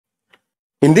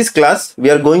In this class, we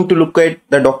are going to look at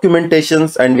the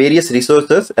documentations and various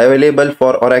resources available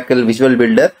for Oracle Visual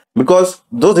Builder, because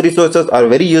those resources are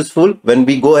very useful when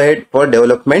we go ahead for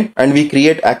development and we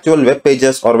create actual web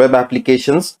pages or web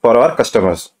applications for our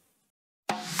customers.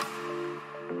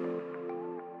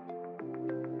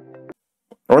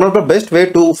 One of the best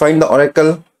way to find the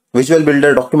Oracle Visual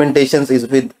Builder documentations is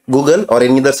with Google or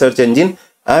any other search engine.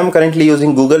 I am currently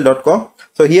using google.com.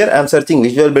 So here I am searching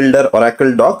Visual Builder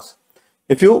Oracle Docs.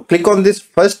 If you click on this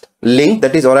first link,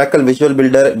 that is Oracle Visual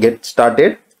Builder Get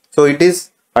Started. So it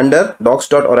is under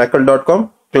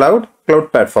docs.oracle.com cloud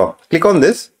platform. Click on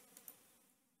this.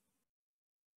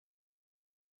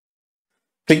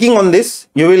 Clicking on this,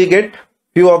 you will get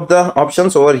few of the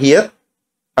options over here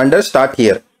under Start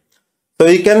Here. So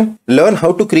you can learn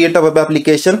how to create a web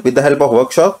application with the help of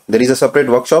workshop. There is a separate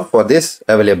workshop for this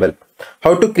available.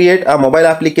 How to create a mobile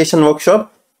application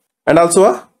workshop and also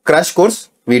a crash course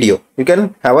video. You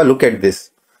can have a look at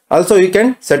this. Also, you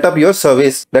can set up your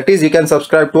service. That is, you can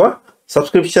subscribe to a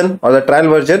subscription or the trial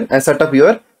version and set up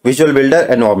your Visual Builder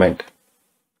environment.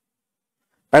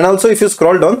 And also, if you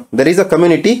scroll down, there is a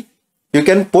community. You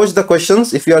can post the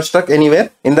questions if you are stuck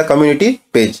anywhere in the community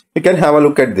page. You can have a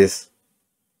look at this.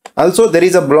 Also, there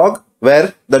is a blog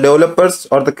where the developers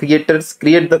or the creators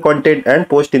create the content and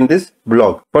post in this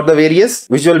blog for the various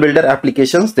Visual Builder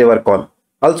applications they work on.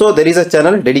 Also, there is a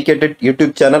channel, dedicated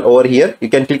YouTube channel over here. You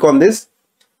can click on this.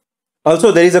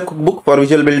 Also, there is a cookbook for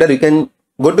Visual Builder. You can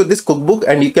go to this cookbook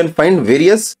and you can find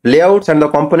various layouts and the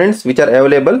components which are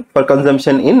available for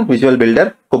consumption in Visual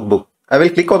Builder cookbook. I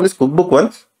will click on this cookbook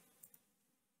once.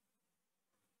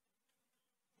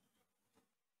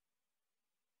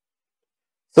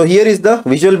 So here is the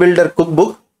Visual Builder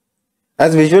cookbook.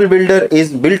 As Visual Builder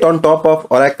is built on top of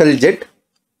Oracle Jet,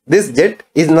 this Jet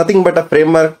is nothing but a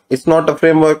framework. It's not a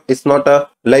framework, it's not a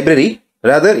library.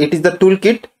 Rather, it is the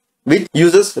toolkit which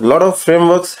uses a lot of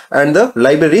frameworks and the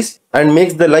libraries and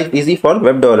makes the life easy for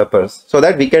web developers, so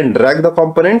that we can drag the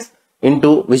components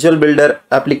into Visual Builder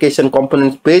application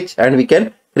components page and we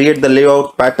can create the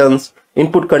layout, patterns,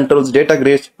 input controls, data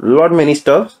grids, lot many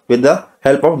stuff with the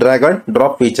help of drag and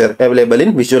drop feature available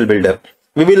in Visual Builder.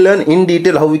 We will learn in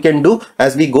detail how we can do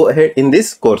as we go ahead in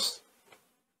this course.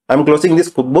 I'm closing this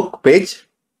cookbook page.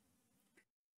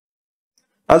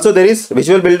 Also, there is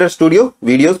Visual Builder Studio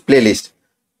videos playlist.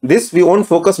 This we won't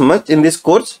focus much in this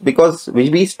course because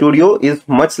VB Studio is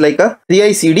much like a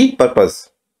CI/CD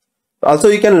purpose. Also,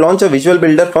 you can launch a Visual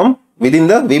Builder from within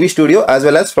the VB Studio as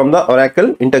well as from the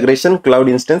Oracle Integration Cloud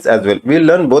instance as well. We'll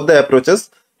learn both the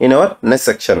approaches in our next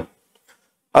section.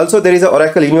 Also, there is an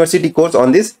Oracle University course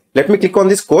on this. Let me click on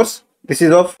this course. This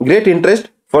is of great interest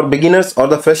for beginners or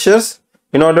the freshers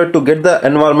in order to get the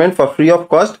environment for free of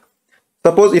cost.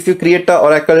 Suppose if you create a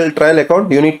Oracle trial account,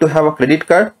 you need to have a credit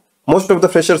card. Most of the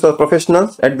freshers or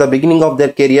professionals at the beginning of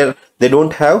their career, they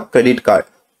don't have credit card.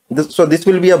 So this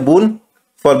will be a boon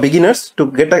for beginners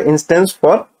to get an instance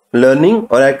for learning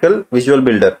Oracle Visual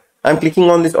Builder. I'm clicking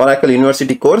on this Oracle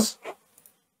University course.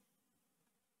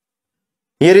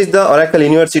 Here is the Oracle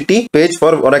University page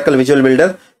for Oracle Visual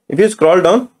Builder. If you scroll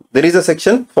down, there is a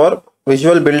section for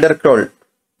Visual Builder called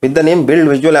with the name Build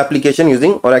Visual Application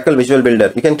using Oracle Visual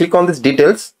Builder. You can click on this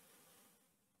details,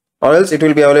 or else it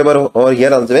will be available over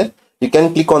here as well. You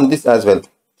can click on this as well.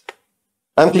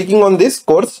 I'm clicking on this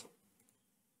course.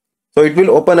 So it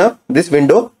will open up this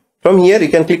window. From here, you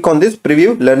can click on this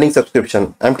Preview Learning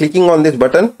Subscription. I'm clicking on this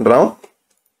button now.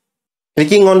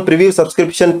 Clicking on Preview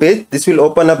Subscription page, this will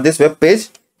open up this web page.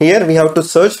 Here we have to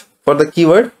search for the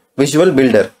keyword Visual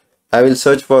Builder. I will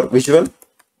search for Visual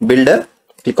Builder.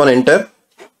 Click on Enter.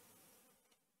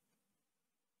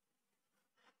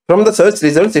 From the search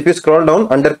results, if you scroll down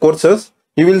under courses,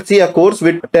 you will see a course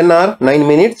with 10 hours 9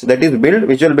 minutes, that is Build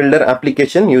Visual Builder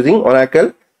Application using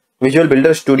Oracle Visual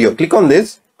Builder Studio. Click on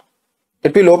this.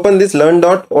 It will open this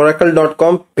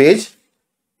learn.oracle.com page.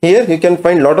 Here you can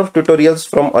find a lot of tutorials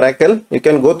from Oracle. You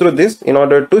can go through this in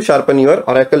order to sharpen your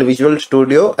Oracle Visual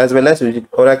Studio as well as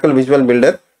Oracle Visual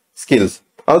Builder skills.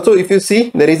 Also, if you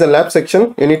see there is a lab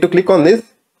section, you need to click on this.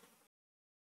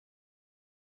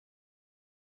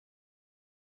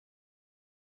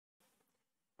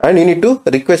 And you need to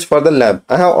request for the lab.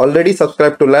 I have already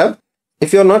subscribed to lab.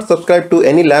 If you are not subscribed to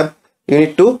any lab, you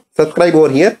need to subscribe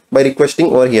over here by requesting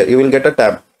over here. You will get a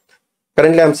tab.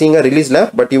 Currently, I am seeing a release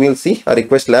lab, but you will see a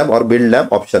request lab or build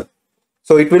lab option.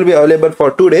 So it will be available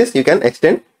for 2 days. You can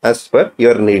extend as per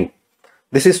your need.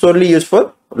 This is solely used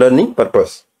for learning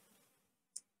purpose.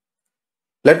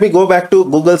 Let me go back to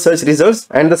Google search results,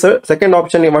 and the second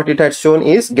option what it has shown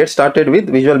is get started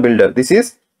with Visual Builder. This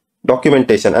is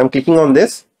documentation. I am clicking on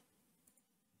this.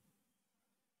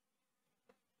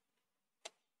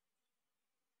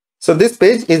 So this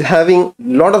page is having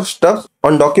lot of stuff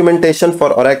on documentation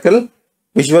for Oracle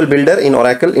Visual Builder in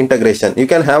Oracle integration. You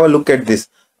can have a look at this.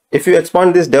 If you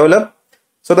expand this develop,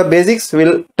 so the basics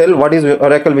will tell what is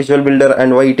Oracle Visual Builder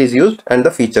and why it is used and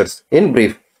the features in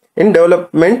brief. In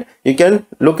development, you can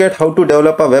look at how to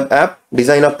develop a web app,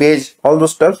 design a page, all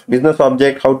those stuff, business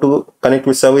object, how to connect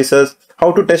with services,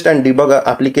 how to test and debug an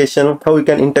application, how you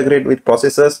can integrate with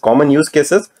processes, common use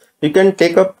cases. You can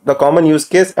take up the common use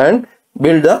case and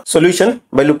build the solution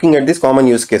by looking at these common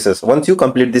use cases once you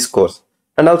complete this course.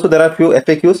 And also there are few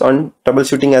FAQs on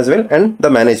troubleshooting as well, and the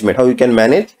management, how you can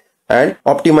manage and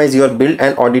optimize your build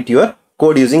and audit your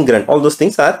code using Grunt. All those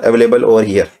things are available over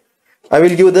here. I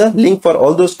will give the link for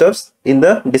all those stuffs in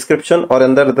the description or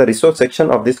under the resource section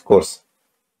of this course.